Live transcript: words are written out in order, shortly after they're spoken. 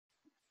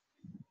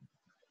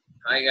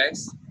Hi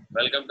guys,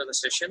 welcome to the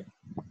session.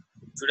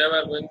 Today we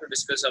are going to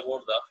discuss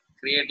about the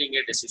creating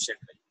a decision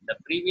tree. The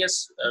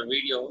previous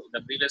video,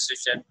 the previous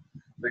session,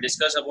 we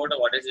discussed about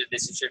what is a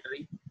decision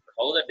tree,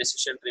 how the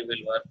decision tree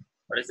will work,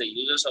 what is the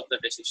uses of the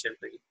decision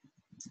tree,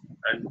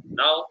 and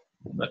now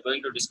we are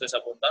going to discuss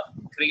about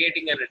the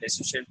creating a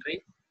decision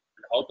tree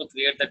and how to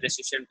create the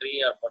decision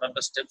tree or what are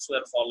the steps we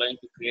are following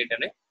to create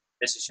a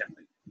decision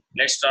tree.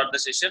 Let's start the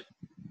session.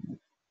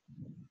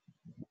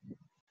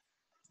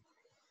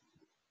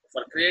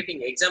 For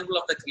creating example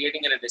of the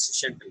creating a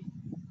decision tree,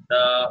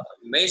 the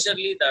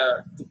majorly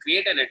the to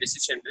create a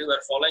decision tree we are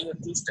following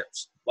two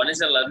steps. One is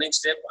the learning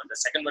step and the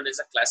second one is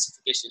the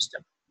classification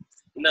step.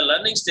 In the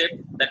learning step,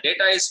 the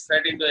data is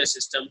fed into a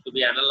system to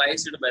be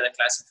analyzed by the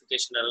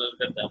classification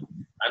algorithm,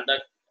 and the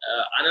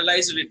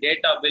analyzed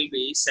data will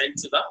be sent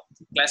to the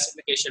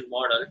classification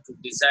model to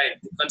design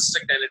to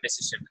construct a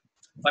decision tree.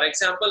 For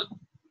example,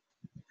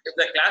 if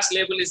the class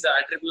label is the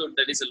attribute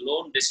that is a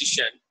loan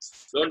decision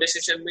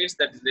means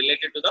that is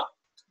related to the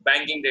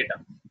banking data.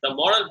 The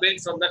model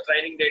built from the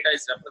training data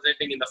is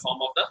representing in the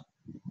form of the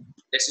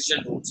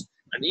decision rules,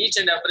 and each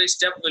and every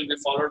step will be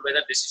followed by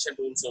the decision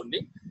rules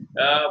only.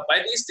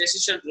 By these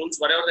decision rules,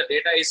 whatever the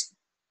data is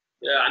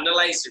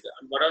analyzed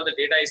and whatever the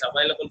data is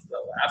available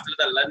after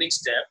the learning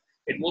step,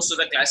 it moves to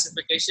the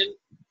classification.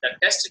 The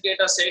test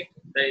data set,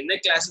 in the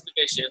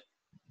classification,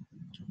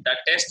 the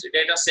test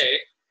data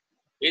set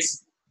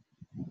is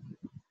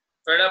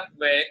fed up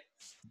with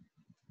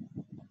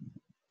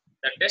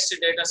the test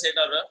data set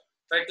are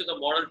fed to the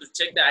model to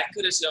check the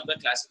accuracy of the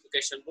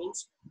classification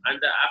rules, and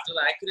after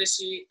the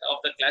accuracy of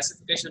the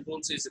classification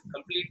rules is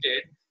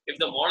completed, if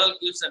the model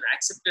gives an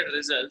accepted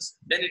results,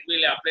 then it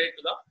will apply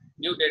to the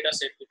new data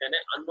set with an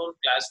unknown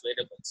class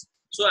variables.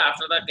 So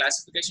after the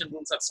classification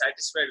rules are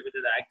satisfied with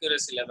the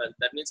accuracy level,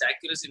 that means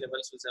accuracy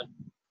levels with a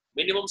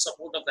minimum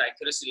support of the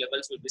accuracy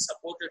levels will be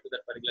supported to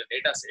that particular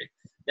data set,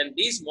 then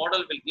these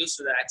model will give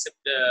to the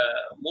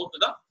move to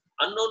the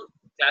unknown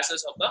classes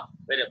of the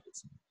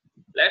variables.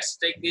 Let's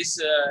take this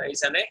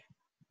is a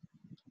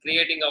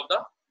creating of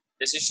the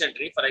decision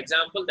tree. For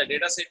example, the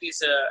data set is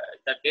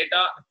the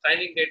data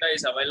training data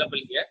is available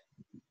here.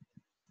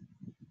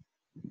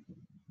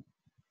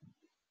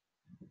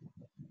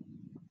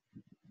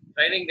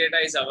 Training data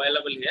is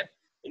available here.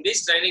 In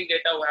this training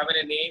data, we have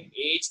a name,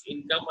 age,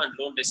 income, and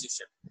loan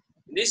decision.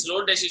 In this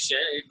loan decision,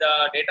 if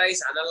the data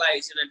is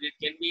analyzed and it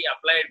can be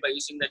applied by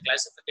using the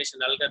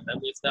classification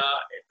algorithm, if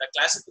the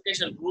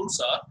classification rules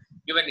are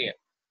given here.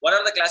 What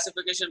are the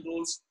classification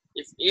rules?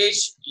 If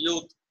age,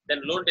 youth,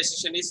 then loan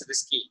decision is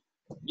risky.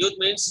 Youth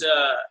means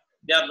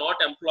they are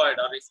not employed,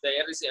 or if they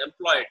are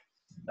employed,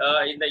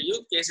 in the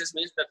youth cases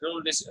means the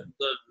loan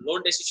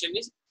decision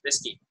is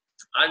risky.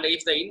 And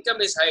if the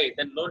income is high,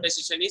 then loan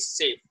decision is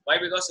safe. Why?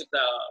 Because if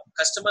the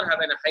customer have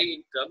a high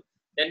income,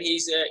 then he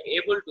is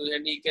able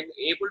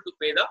to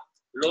pay the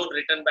loan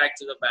return back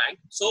to the bank.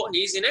 So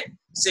he is in a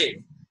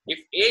safe. If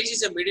age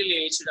is a middle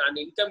aged and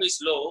income is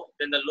low,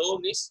 then the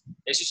loan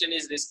decision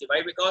is risky.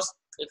 Why? Because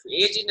if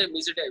age in a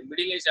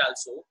middle age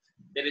also,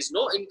 there is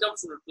no income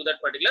to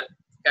that particular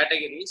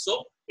category.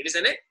 So it is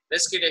a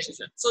risky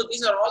decision. So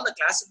these are all the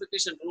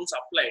classification rules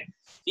applied.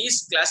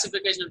 These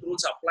classification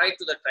rules applied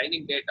to the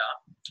training data.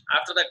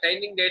 After the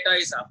training data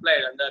is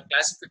applied and the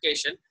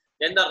classification,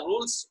 then the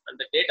rules and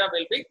the data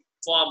will be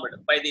formed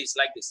by these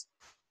like this.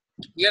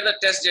 Here the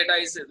test data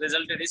is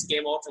resulted is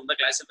came out from the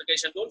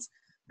classification rules.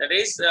 That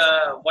is,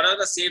 what are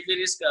the safe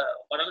risk,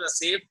 what are the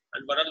safe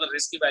and what are the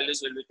risky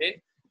values will be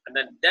taken, and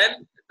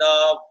then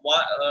the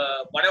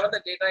whatever the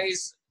data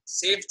is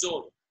safe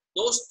zone,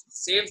 those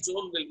safe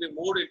zone will be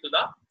moved into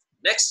the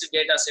next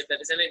data set,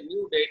 that is a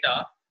new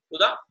data to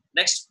the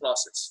next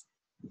process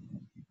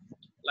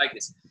like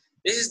this.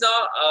 This is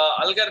the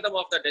algorithm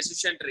of the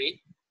decision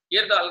tree.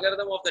 Here the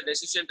algorithm of the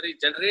decision tree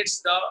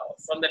generates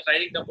from the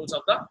training tuples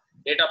of the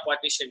data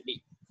partition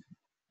D.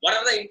 What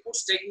are the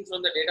inputs taken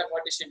from the data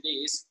partition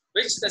D is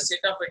which the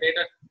set of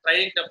data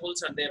training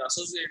tuples and their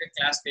associated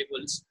class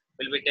tables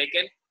will be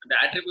taken, and the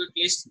attribute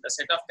list, the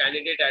set of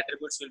candidate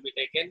attributes will be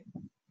taken,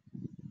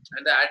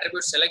 and the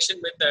attribute selection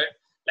method,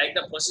 like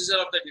the procedure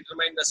of the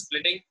determine the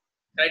splitting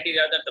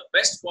criteria that the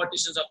best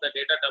partitions of the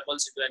data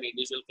tuples into an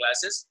individual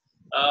classes.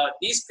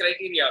 These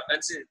criteria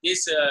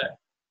consists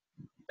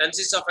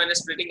of a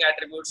splitting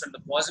attributes and the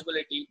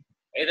possibility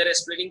either a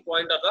splitting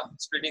point or the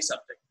splitting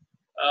subject.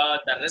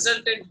 The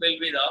resultant will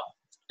be the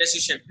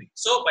decision tree.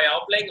 So by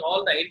applying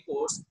all the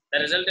inputs, the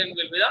resultant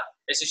will be the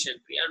decision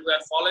tree, and we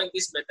are following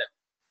this method.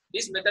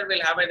 This method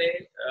will have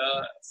the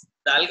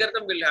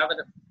algorithm will have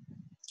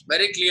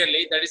very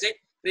clearly, that is a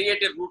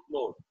create a root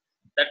node.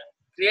 That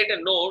create a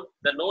node,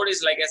 the node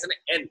is like as an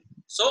n.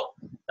 So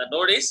the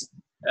node is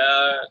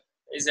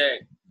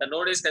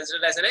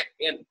considered as an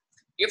n.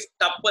 If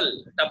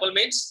tuple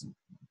means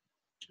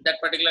that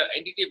particular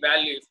entity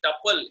value, if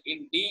tuple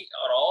in D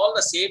are all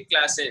the same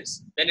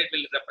classes, then it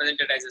will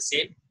represented as a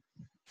same,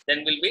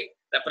 then will be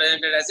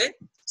represented as a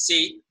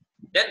C,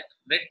 then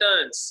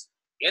returns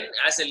n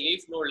as a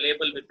leaf node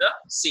label with the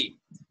C.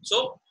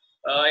 So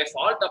if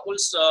all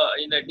tuples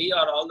in a D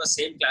are all the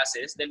same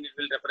classes, then it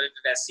will represent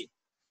it as C.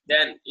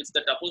 Then if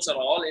the tuples are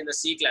all in the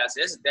C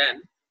classes,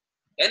 then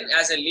N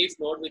as a leaf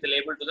node with a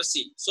label to the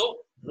C. So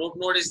root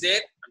node is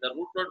there, and the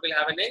root node will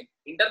have an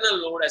internal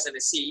node as an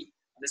a C.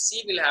 The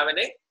C will have an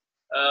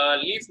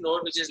leaf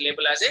node which is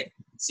labeled as a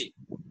C.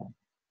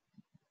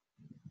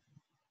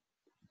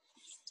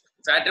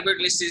 If attribute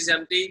list is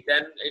empty,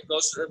 then it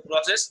goes to the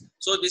process.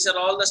 So these are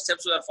all the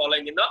steps we are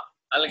following in the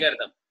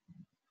algorithm.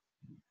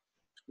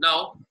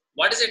 Now,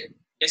 what is a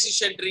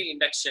decision tree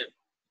induction?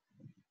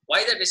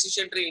 Why the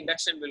decision tree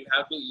induction will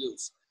have to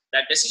use?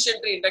 That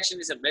decision tree induction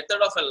is a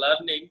method of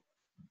learning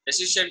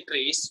decision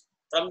trees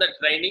from the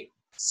training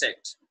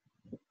set.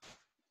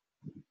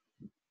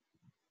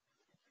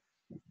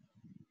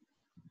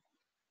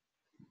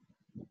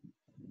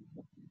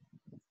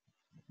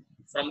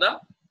 From the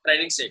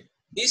training set.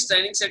 This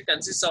training set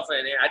consists of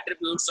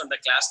attributes and the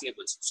class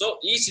labels. So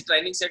each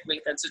training set will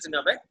consist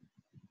of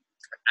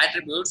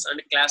attributes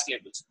and class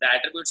labels. The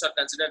attributes are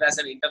considered as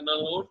an internal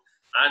node,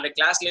 and the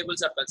class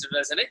labels are considered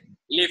as a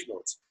leaf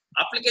nodes.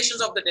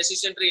 Applications of the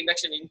decision tree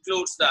induction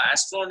includes the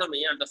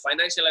astronomy and the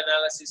financial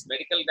analysis,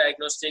 medical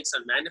diagnostics,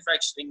 and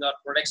manufacturing or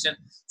production.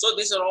 So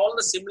these are all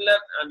the similar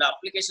and the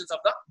applications of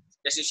the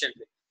decision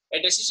tree.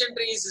 A decision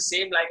tree is the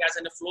same like as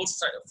in a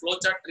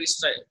flowchart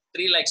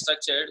tree-like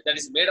structure that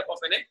is made up of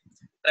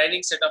a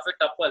training set of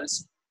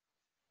tuples.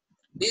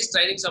 These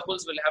training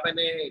tuples will have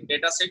a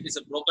data set is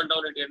broken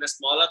down into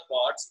smaller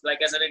parts,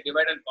 like as a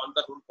divide and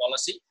conquer rule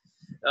policy,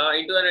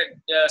 into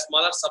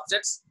smaller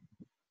subsets,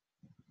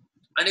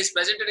 and is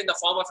presented in the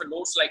form of a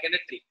nodes like in a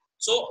tree.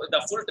 So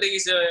the full tree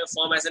is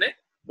formed as a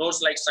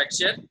nodes like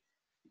structure.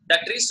 The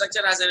tree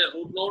structure has a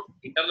root node,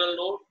 internal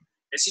node,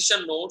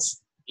 decision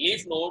nodes,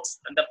 leaf nodes,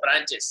 and the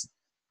branches.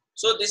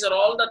 So these are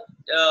all the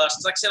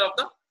structure of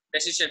the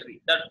decision tree.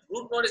 The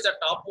root node is the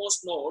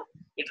topmost node.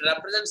 It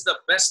represents the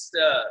best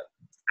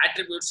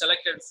attribute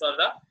selected for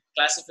the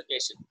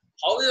classification.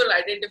 How we will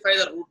identify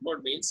the root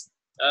node means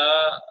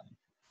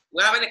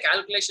we have a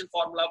calculation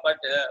formula, but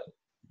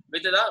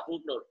with the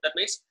root node. That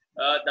means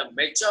the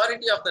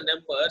majority of the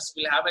numbers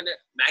will have a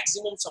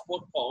maximum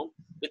support count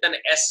with an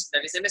S,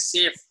 that is in a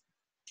safe.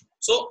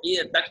 So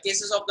in that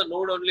cases of the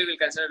node only will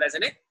consider it as a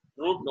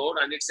root node,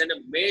 and it's in a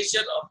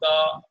measure of the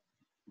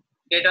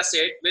data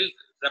set will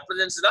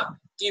represents the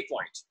key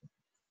point.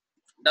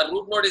 The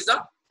root node is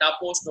the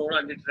topmost node,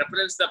 and it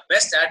represents the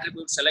best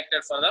attribute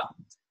selected for the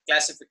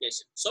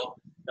classification. So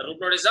the root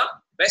node is the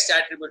best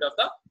attribute of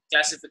the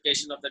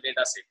classification of the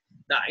data set.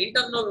 The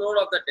internal node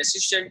of the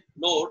decision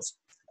nodes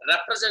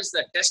represents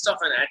the test of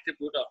an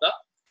attribute of the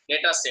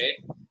data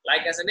set,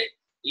 like as a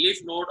leaf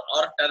node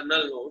or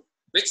terminal node,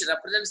 which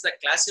represents the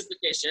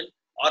classification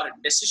or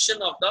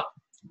decision of the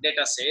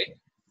data set.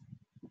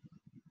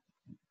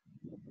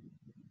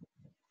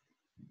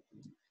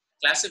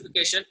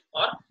 Classification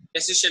or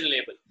decision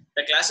label.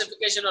 The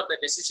classification of the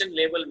decision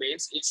label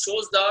means it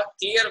shows the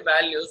clear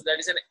values, that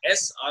is an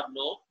S or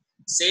no,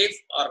 safe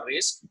or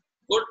risk,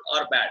 good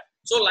or bad.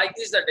 So like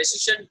this, the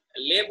decision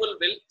label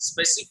will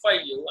specify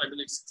you and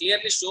it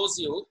clearly shows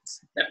you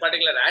that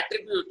particular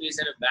attribute is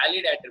a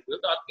valid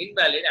attribute or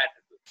invalid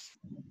attribute.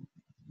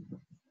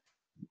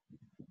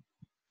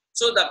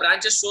 So the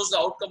branches shows the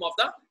outcome of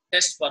the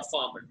test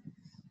performed.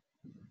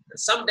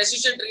 Some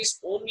decision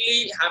trees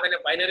only have a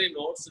binary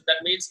node, so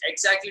that means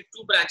exactly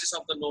two branches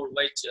of the node,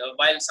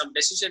 while some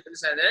decision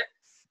trees have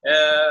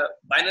a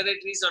binary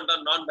trees and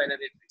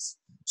non-binary trees.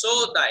 So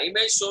the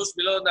image shows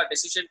below the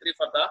decision tree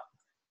for the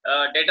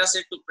data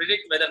set to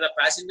predict whether the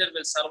passenger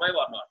will survive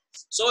or not.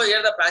 So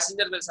here the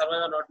passenger will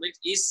survive or not means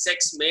is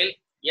sex male,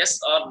 yes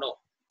or no.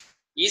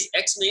 Is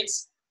X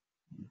means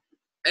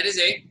it is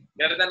a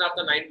greater than of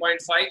the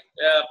 9.5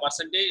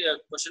 percentage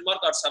question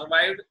mark or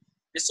survived.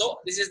 So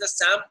this is the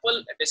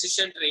sample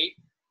decision tree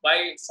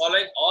by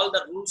following all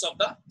the rules of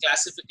the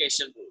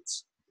classification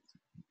rules.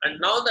 And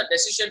now the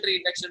decision tree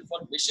induction for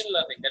machine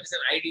learning, that is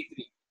an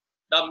ID3.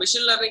 The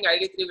machine learning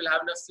ID3 will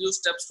have a few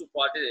steps to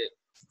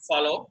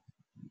follow.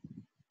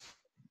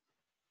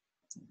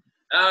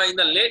 In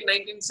the late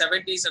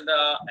 1970s and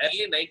the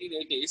early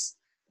 1980s,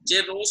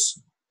 J.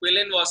 Rose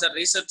Quillen was a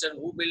researcher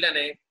who built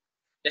a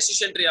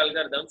decision tree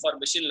algorithm for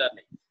machine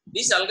learning.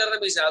 This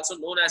algorithm is also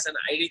known as an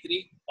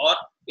ID3 or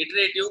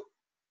iterative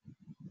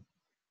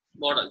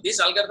model. This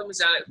algorithm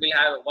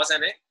was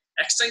an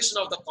extension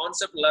of the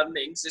concept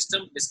learning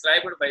system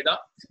described by the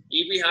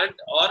E.B. Hunt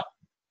or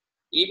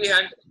E.B.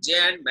 Hunt, J.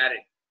 and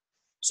Marin.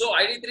 So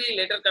ID3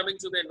 later coming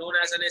to be known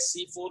as an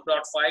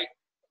C4.5.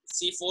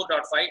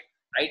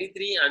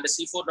 ID3 and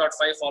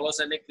C4.5 follows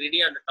a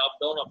greedy and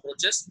top-down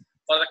approaches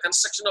for the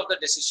construction of the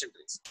decision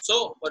trees.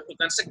 So to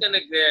construct a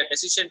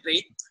decision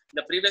tree,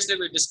 previously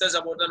we discussed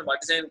about what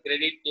is a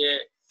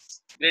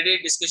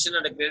graded discussion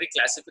and a graded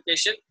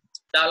classification.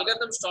 The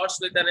algorithm starts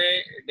with a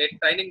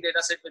training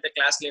data set with the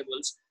class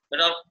labels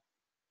that are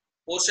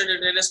portioned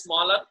into a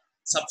smaller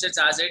subsets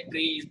as a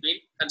tree is being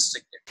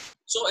constructed.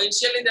 So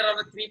initially there are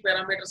the three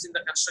parameters in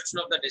the construction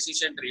of the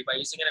decision tree by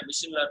using a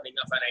machine learning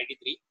of an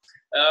ID3.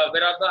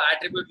 Where are the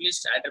attribute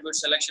list, attribute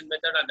selection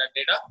method, and the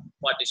data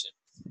partition.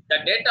 The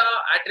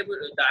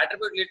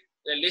attribute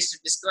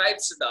list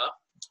describes the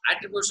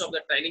attributes of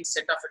the training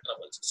set of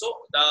tuples.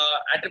 So the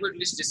attribute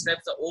list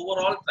describes the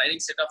overall training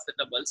set of the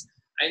tuples.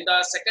 And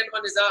the second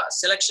one is the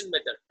selection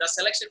method. The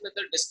selection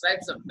method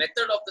describes the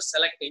method of the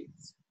selecting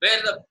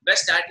where the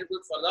best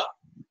attribute for the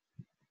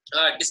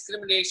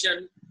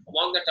discrimination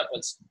among the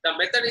tuples. The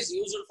method is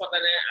used for the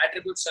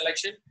attribute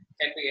selection,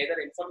 can be either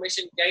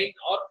information gain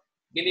or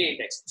Gini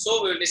index.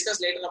 So we will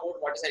discuss later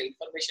about what is an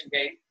information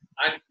gain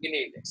and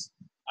Gini index.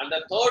 And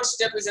the third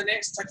step is in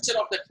a structure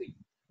of the tree.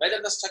 Whether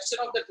the structure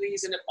of the tree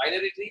is in a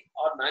binary tree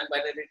or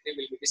non-binary tree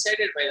will be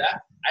decided by the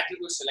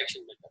attribute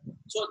selection method.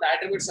 So the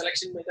attribute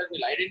selection method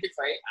will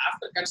identify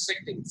after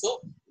constructing.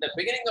 So the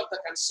beginning of the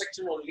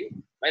construction only,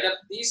 whether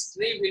these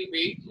three will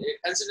be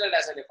considered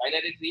as a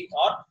binary tree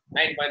or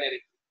non-binary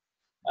tree.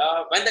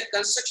 When the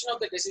construction of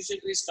the decision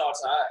tree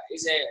starts,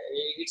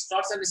 it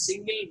starts as a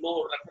single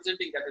node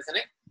representing that is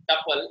a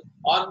tuple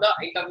on the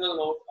internal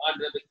node and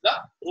with the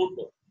root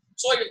node.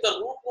 So if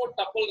the root node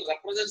tuple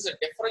represents the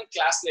different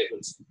class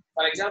labels,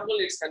 for example,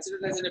 it's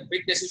considered as a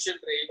big decision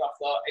tree of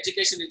the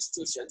education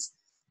institutions.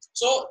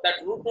 So that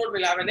root node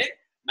will have an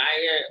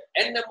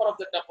n number of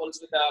the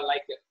tuples with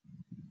like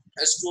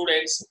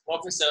students,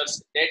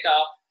 professors,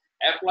 data,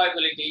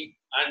 employability,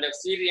 and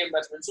fee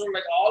reimbursement. So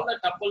like all the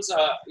tuples,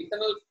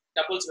 internal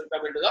tuples will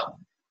come into the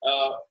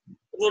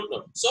root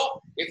node.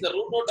 So if the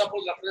root node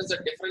tuple represents the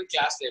different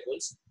class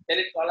labels, then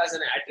it called as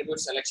an attribute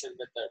selection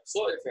method.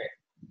 So if a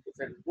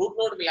root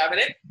node will have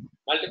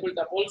multiple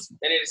tuples,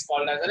 then it is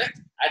called as an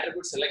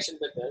attribute selection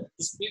method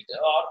to split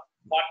or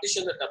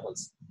partition the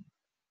tuples.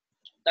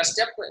 The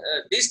step,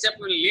 this step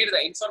will lead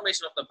the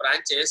information of the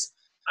branches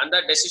and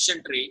the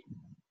decision tree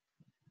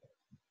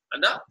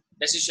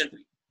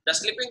The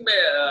splitting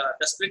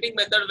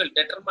method will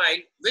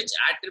determine which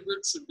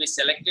attribute should be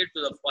selected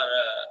to the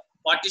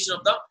partition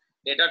of the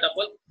data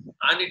tuple,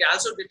 and it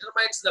also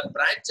determines the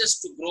branches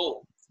to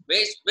grow,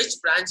 which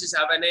branches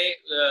have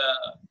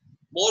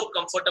more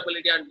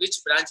comfortability and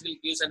which branch will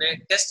give a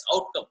test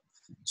outcome.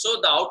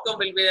 So the outcome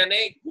will be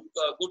a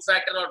good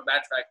factor or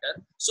bad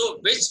factor. So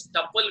which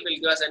tuple will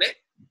give us an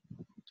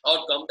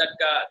outcome,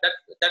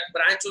 that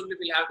branch only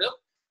will have the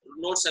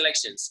node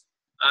selections.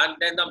 And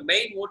then the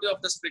main motive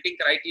of the splitting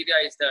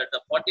criteria is that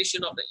the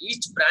partition of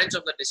each branch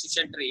of the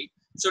decision tree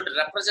should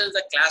represent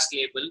the class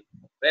label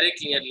very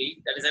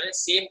clearly. That is a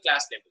same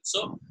class label.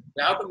 So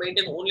we have to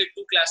maintain only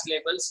two class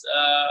labels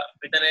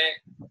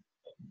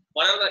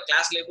one of the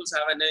class labels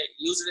have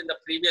used in the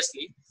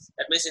previously.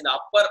 That means in the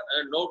upper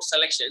node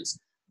selections,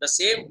 the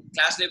same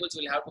class labels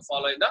will have to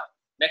follow in the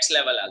next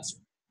level also.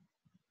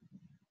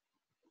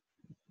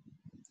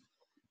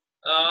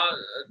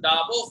 The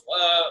above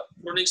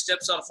pruning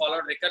steps are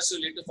followed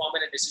recursively to form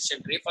a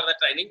decision tree for the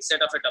training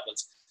set of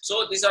tuples.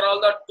 So these are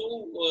all the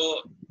two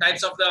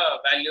types of the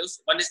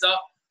values. One is the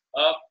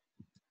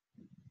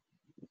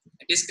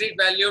discrete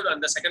valued,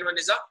 and the second one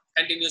is a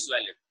continuous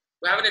valued.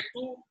 We have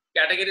two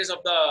categories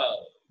of the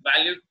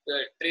valued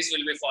trees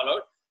will be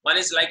followed. One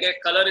is like a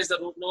color is the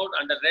root node,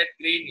 and the red,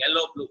 green,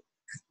 yellow, blue.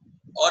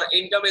 Or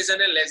income is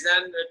less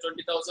than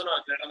 20,000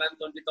 or greater than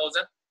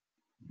 20,000.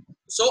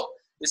 So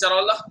these are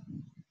all the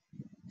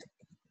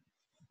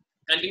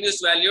continuous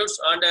values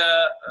and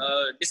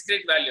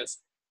discrete values.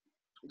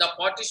 The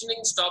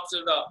partitioning stops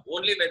with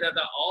only whether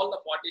all the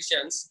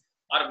partitions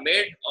are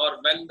made or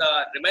when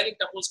the remaining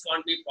tuples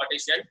can't be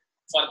partitioned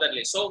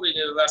furtherly. So we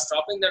were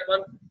stopping that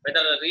one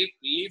whether the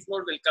leaf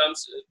node will come.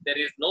 There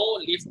is no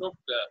leaf node.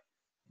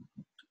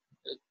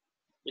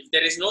 If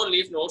there is no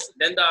leaf nodes,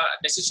 then the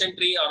decision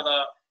tree or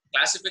the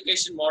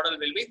classification model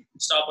will be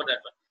stopped at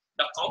that one.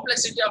 The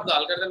complexity of the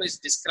algorithm is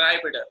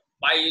described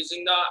by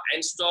using the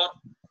n-star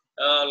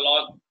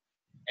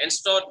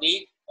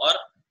d or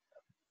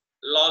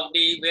log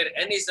d, where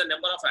n is the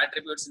number of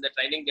attributes in the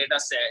training data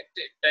set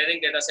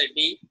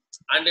d,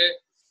 and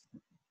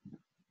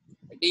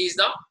d is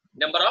the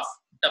number of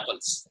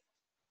tuples.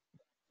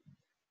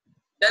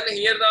 Then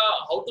here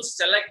how to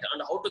select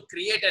and how to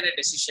create a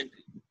decision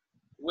tree.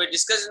 We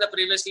discussed in the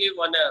previously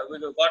one we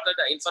got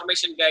the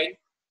information gain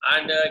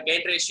and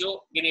gain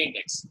ratio, Gini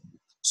index.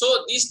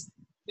 So these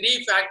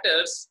three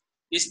factors,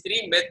 these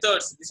three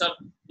methods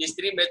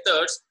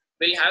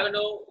will have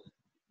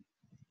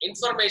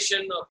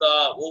information of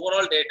the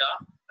overall data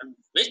and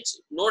which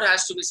node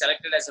has to be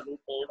selected as a root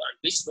node and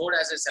which node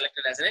has to be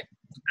selected as an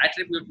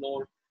attribute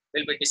node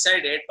will be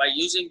decided by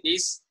using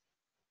this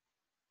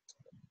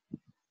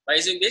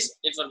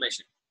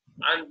information.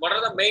 And what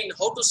are the main,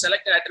 how to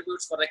select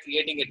attributes for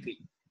creating a tree.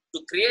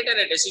 To create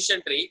a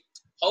decision tree,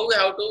 how we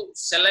have to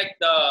select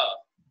the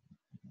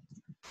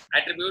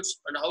attributes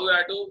and how we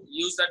have to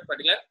use that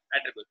particular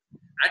attribute.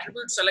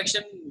 Attribute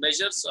selection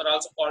measures are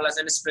also called as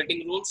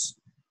splitting rules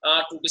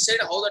to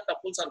decide how the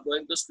tuples are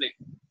going to split.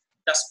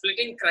 The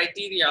splitting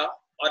criteria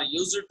are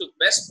used to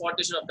best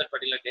partition of that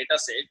particular data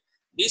set.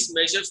 These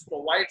measures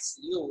provides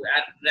you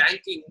a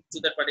ranking to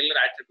the particular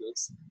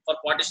attributes for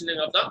partitioning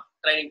of the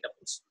training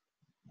tuples.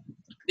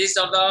 These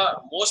are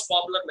the most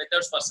popular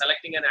methods for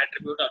selecting an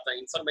attribute of the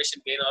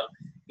information gain or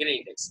gain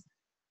index.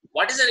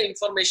 What is an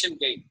information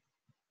gain?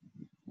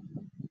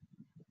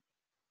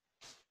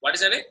 What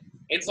is an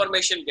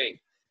information gain?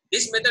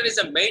 This method is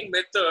the main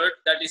method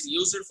that is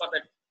used for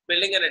the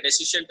building a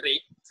decision tree.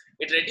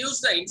 It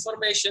reduces the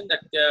information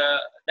that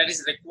that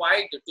is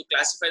required to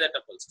classify the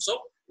tuples.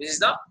 So this is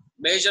the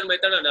major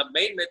method and the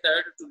main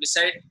method to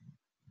decide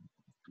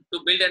to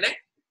build a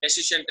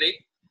decision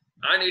tree,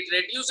 and it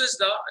reduces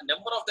the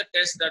number of the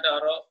tests that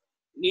are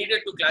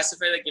needed to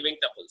classify the given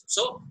tuples.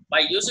 So by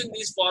using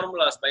these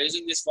formulas,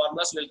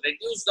 will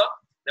reduce the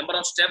number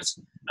of steps,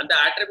 and the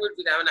attribute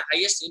with having the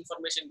highest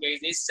information gain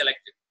is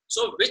selected.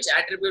 So which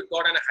attribute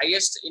got an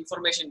highest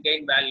information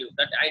gain value?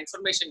 That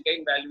information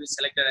gain value is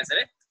selected as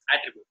an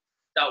attribute.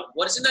 The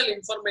original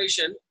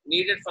information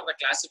needed for the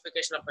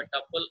classification of a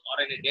tuple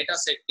or in a data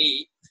set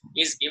D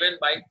is given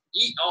by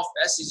E of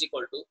S is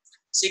equal to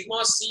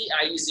sigma Ci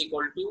is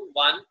equal to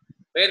 1,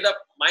 where the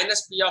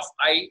minus P of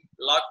I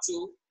log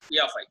to P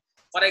of I.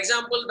 For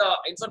example, the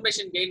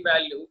information gain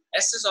value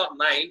S's are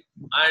 9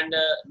 and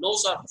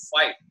no's are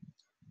 5.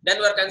 Then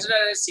we are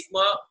considering a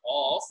sigma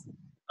of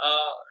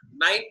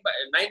 9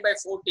 by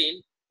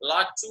 14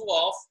 log 2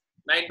 of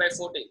 9 by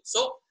 14.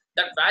 So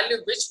that value,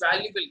 which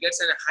value will get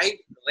a high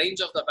range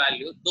of the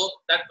value, though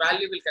that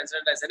value will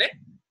consider as an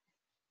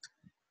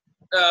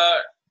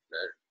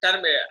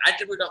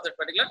attribute of that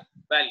particular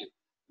value.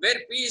 Where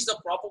P is the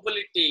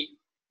probability,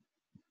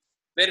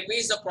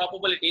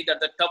 that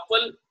the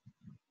tuple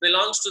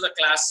belongs to the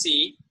class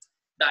C,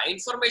 the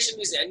information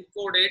is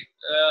encoded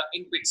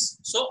in bits.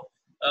 So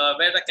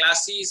where the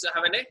class C is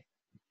having a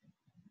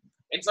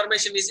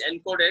information is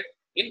encoded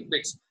in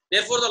bits.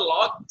 Therefore, the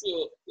log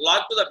to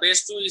the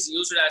base 2 is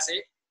used as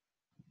a,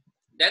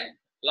 then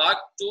log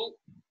to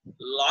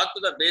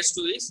the base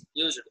 2 is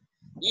used.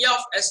 E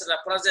of S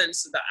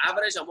represents the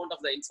average amount of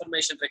the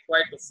information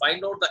required to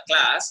find out the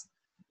class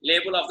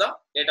label of the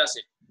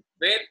dataset,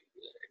 where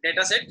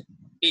dataset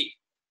D.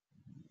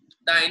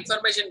 The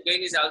information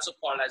gain is also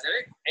called as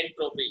an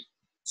entropy.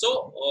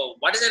 So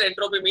what is an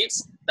entropy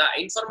means? The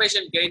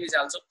information gain is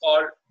also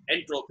called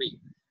entropy.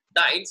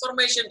 The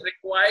information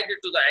required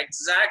to the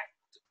exact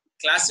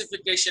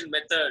classification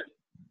method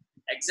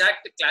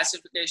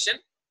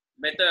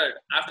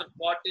after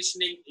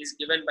partitioning is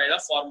given by the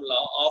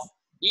formula of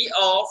E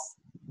of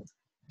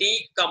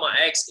T comma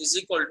X is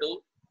equal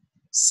to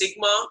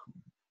sigma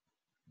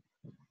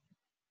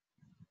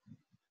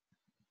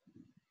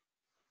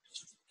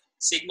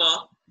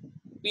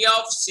P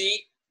of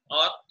C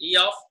or E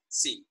of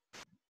C,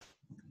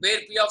 where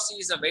P of C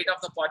is the weight of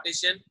the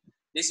partition.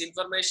 This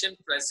information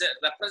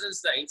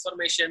represents the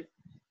information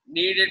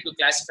needed to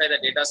classify the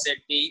data set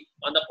T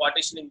on the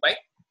partitioning by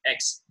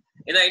X.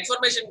 In the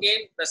information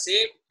gain, the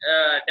same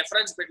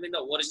difference between the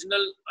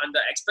original and the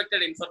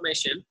expected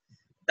information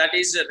that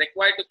is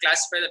required to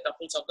classify the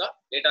tuples of the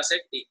data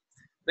set T,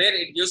 where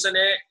it gives a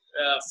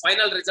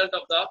final result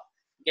of the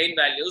gain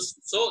values.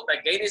 So the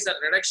gain is the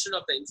reduction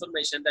of the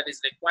information that is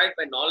required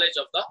by knowledge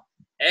of the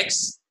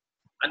X,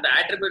 and the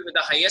attribute with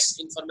the highest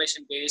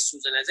information gain is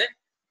chosen as a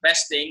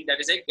best thing. That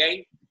is a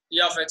gain T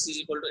of X is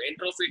equal to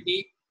entropy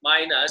T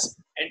minus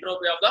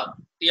entropy of the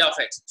T of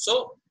X.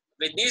 So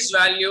with this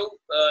value,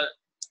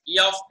 E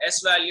of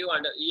S value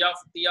and E of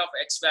T of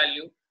X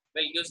value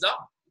will give the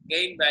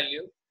gain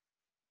value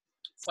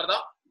for the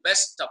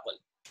best tuple.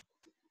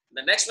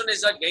 The next one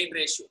is the gain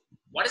ratio.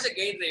 What is the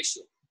gain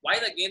ratio? Why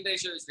the gain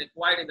ratio is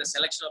required in the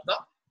selection of the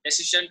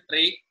decision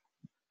tree?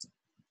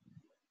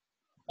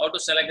 How to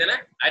select an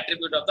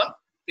attribute of the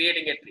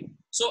creating a tree.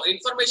 So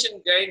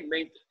information gain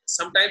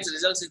sometimes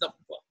results in the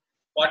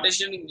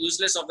partitioning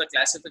useless of the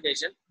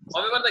classification.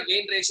 However, the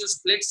gain ratio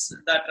splits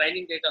the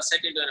training data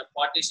set into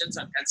partitions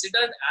and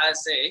considered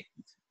as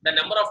the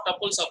number of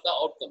tuples of the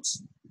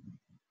outcomes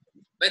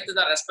with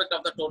the respect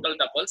of the total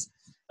tuples.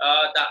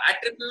 The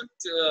attribute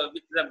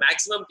with the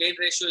maximum gain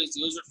ratio is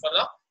used for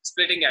the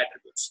splitting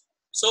attributes.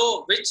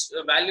 So which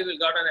value will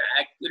got an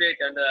accurate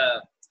and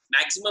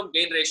maximum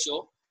gain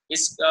ratio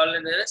is called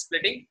a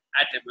splitting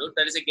attribute.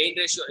 That is a gain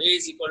ratio A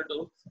is equal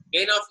to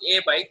gain of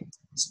A by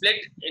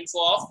split info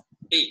of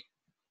D.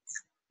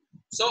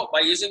 So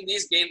by using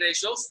these gain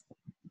ratios,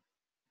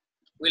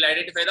 we'll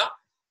identify the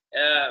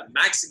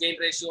max gain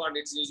ratio and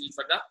it's used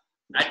for the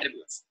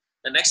attributes.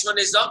 The next one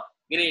is the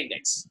Gini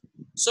index.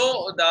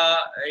 So the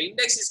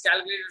index is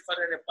calculated for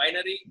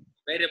binary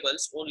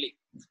variables only.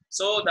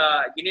 So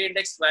the Gini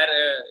index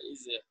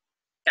is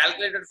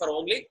calculated for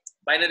only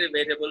binary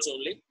variables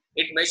only.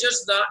 It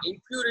measures the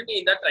impurity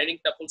in the training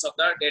tuples of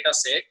the data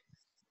set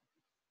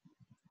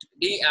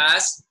D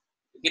as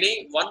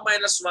Gini 1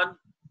 minus 1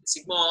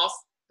 sigma of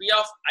P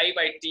of I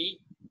by T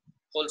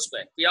whole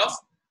square. P of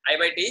I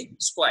by T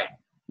squared.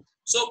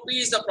 So P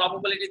is the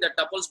probability that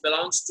tuples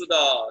belongs to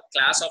the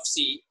class of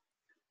C,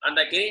 and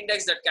the Gini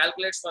index that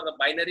calculates for the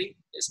binary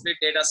split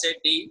data set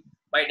D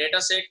by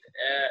data set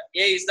A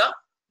is the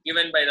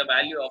given by the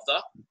value of the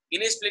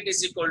Gini split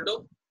is equal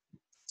to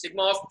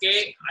sigma of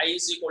k I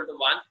is equal to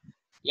 1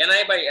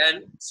 ni by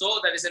n. So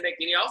that is in a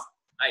Gini of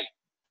I,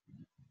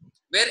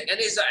 where n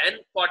is the n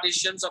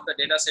partitions of the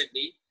data set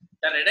D.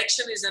 The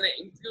reduction is an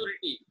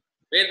impurity,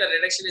 where the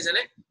reduction is an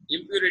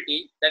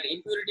impurity. That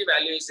impurity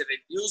value is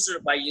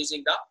reduced by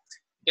using the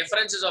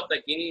differences of the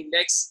Gini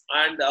index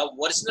and the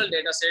original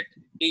data set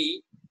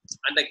D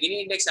and the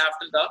Gini index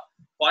after the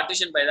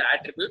partition by the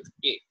attribute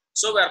A.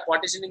 So we are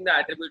partitioning the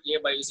attribute A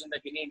by using the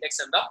Gini index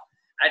and the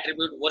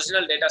attribute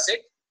original data set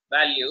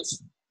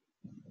values.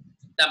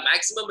 The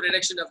maximum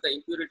reduction of the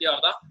impurity or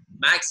the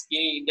max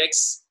Gini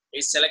index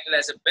is selected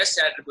as a best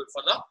attribute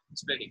for the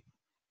splitting.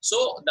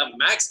 So the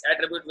max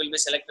attribute will be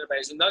selected by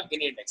using the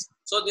Gini index.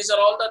 So these are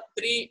all the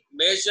three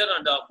major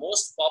and the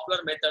most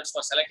popular methods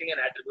for selecting an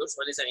attribute.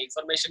 One is an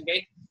information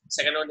gain,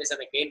 second one is a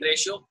gain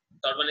ratio,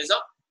 third one is a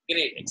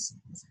Gini index.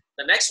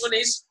 The next one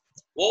is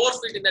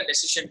overfit in the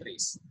decision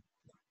trees.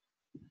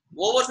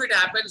 Overfit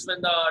happens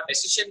when the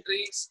decision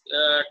trees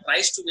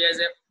tries to be as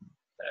a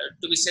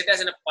to be set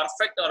as a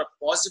perfect or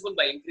possible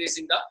by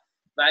increasing the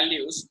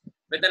values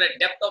within a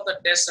depth of the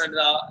test and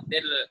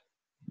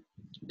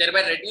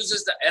thereby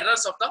reduces the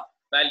errors of the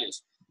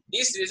values.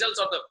 These results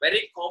are the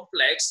very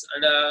complex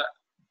and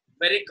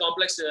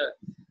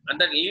and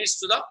then leads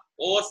to the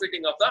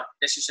overfitting of the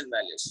decision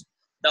values.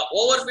 The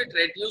overfit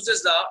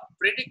reduces the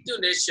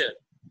predictive nature.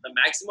 The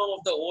maximum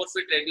of the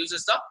overfit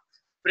reduces the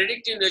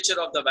predictive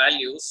nature of the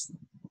values,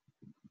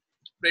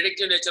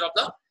 predictive nature of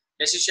the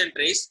decision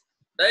trees.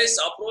 This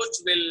approach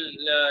will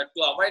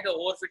to avoid the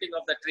overfitting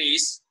of the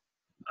trees,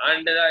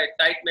 and the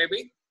type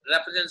maybe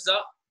represents the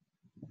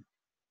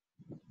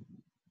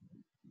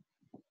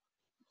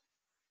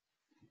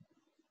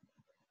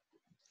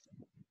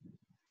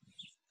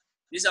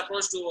this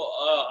approach to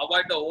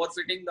avoid the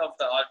overfitting of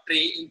the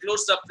tree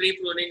includes the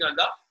pre-pruning and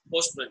the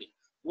post-pruning.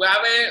 We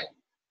have a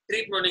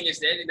tree pruning is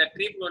there. In the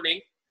tree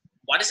pruning,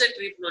 what is a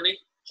tree pruning?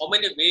 How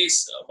many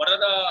ways?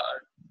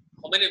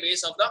 How many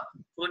ways of the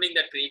pruning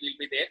the tree will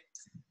be there?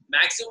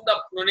 Maximum the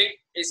pruning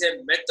is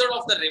a method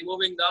of the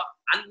removing the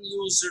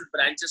unused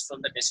branches from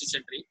the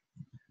decision tree.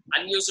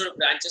 Unused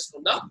branches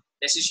from the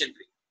decision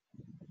tree.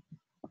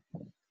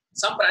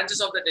 Some branches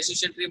of the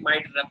decision tree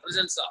might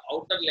represent the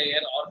outer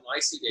layer or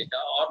noisy data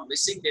or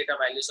missing data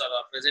values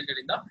are presented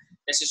in the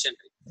decision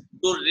tree.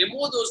 To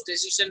remove those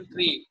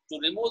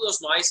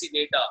noisy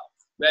data,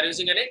 we are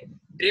using a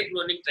tree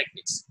pruning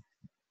techniques.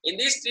 In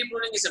this, tree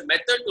pruning is a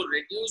method to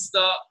reduce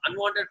the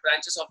unwanted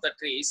branches of the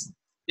trees.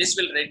 This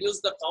will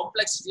reduce the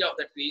complexity of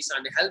the trees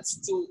and helps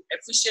to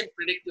efficient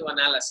predictive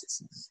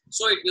analysis.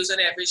 So it gives an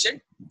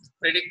efficient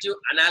predictive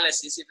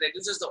analysis. It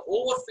reduces the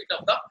overfit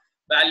of the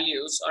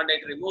values and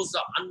it removes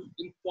the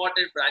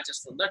unimportant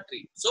branches from the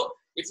tree. So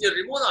if you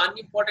remove the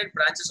unimportant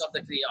branches of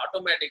the tree,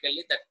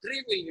 automatically the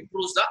tree will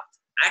improve the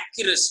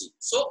accuracy.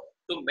 So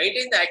to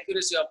maintain the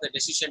accuracy of the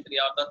decision tree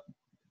or the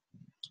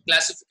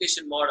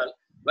classification model,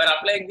 we are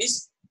applying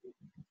this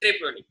tree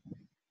pruning.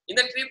 In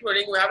the tree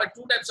pruning, we have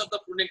two types of the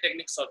pruning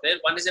techniques out there.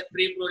 One is a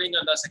pre-pruning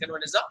and the second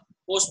one is a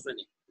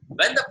post-pruning.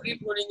 When the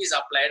pre-pruning is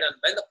applied and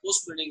when the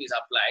post-pruning is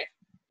applied,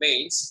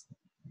 means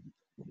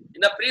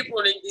in the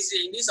pre-pruning,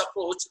 in this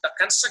approach, the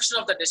construction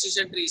of the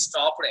decision tree is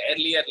stopped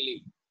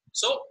earlierly.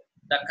 So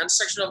the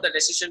construction of the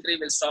decision tree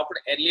will stop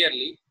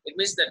earlierly. It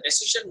means the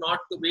decision not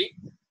to be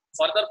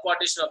further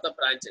partition of the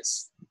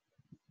branches.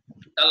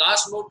 The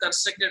last node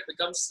constructed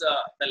becomes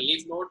the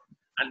leaf node.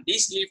 And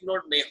this leaf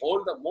node may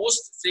hold the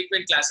most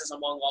frequent classes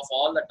among of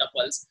all the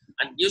tuples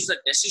and gives the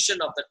decision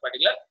of that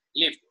particular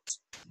leaf nodes.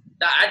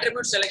 The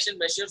attribute selection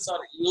measures are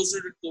used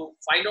to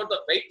find out the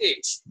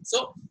weightage.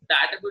 So the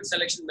attribute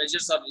selection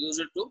measures are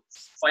used to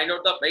find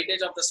out the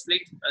weightage of the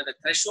split, and the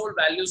threshold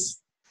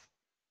values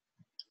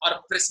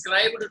are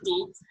prescribed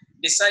to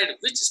decide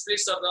which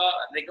splits are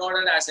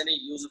regarded as any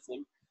useful.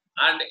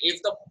 And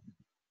if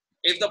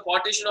the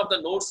partition of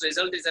the nodes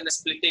result is in a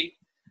splitting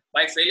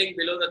by failing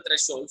below the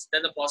thresholds,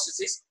 then the process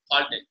is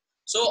halted.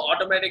 So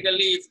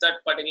automatically, if that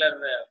particular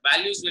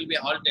values will be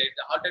halted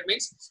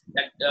means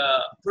that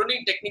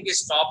pruning technique is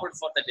stopped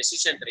for the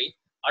decision tree.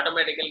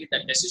 Automatically, the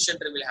decision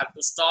tree will have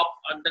to stop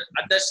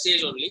at that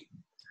stage only.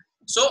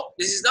 So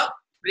this is the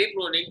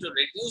pre-pruning to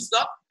reduce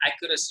the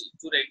accuracy,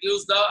 to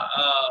reduce the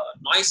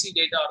noisy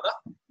data or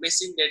the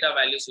missing data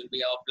values will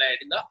be applied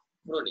in the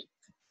pruning.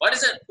 What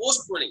is a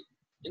post-pruning?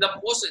 In the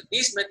post,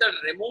 this method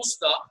removes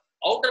the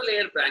outer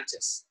layer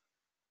branches.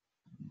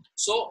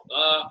 So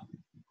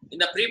in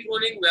the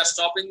pre-pruning, we are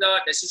stopping the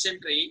decision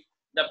tree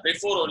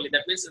before only.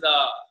 That means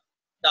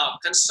the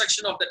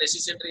construction of the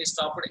decision tree is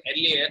stopped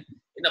earlier.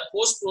 In the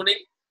post-pruning,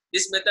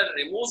 this method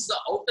removes the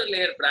outer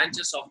layer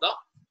branches of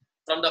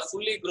from the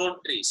fully grown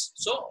trees.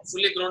 So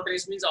fully grown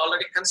trees means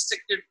already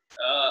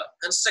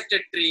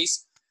constructed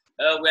trees.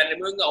 We are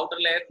removing the outer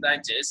layer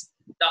branches.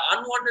 The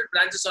unwanted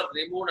branches are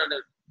removed and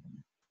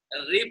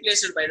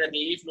replaced by the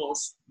leaf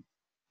nodes,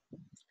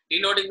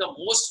 denoting the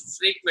most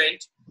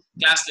frequent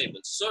class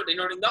labels. So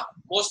denoting the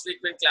most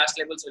frequent class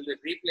labels will be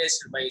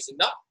replaced by using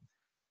the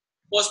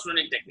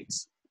post-pruning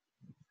techniques.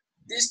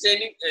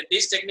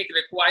 This technique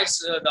requires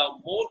the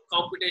more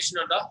computation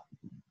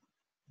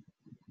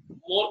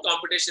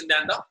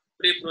than the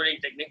pre-pruning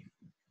technique.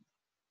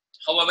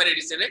 However, it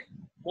is a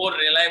more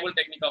reliable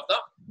technique of the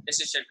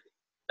decision tree.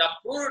 The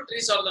pruned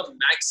trees are the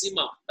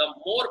maximum, the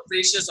more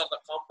precious of the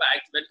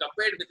compact when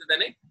compared with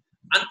the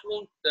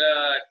unpruned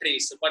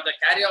trees, but the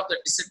carry of the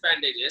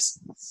disadvantages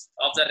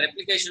of the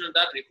replication and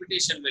the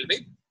repetition will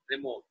be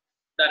removed.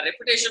 The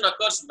repetition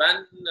occurs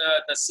when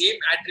the same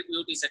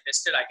attribute is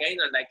tested again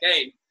and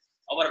again,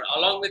 or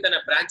along with a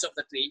branch of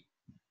the tree.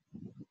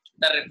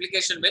 The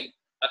replication will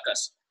occur.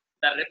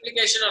 The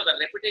replication or the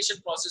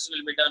repetition process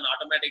will be done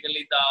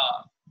automatically. The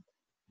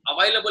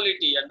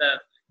availability and the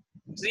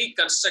tree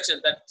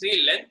construction, the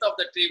tree length of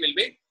the tree will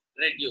be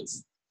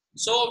reduced.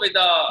 So with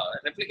the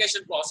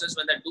replication process,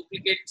 when the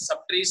duplicate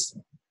subtrees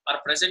are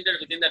presented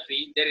within the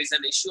tree, there is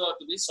an issue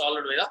to be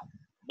solved with a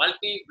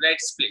multi-blade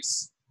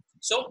splits.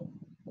 So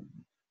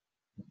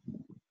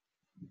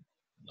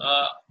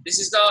this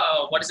is the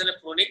what is a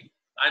pruning,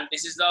 and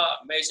this is the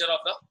measure of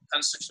the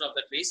construction of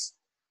the trees.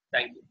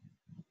 Thank you.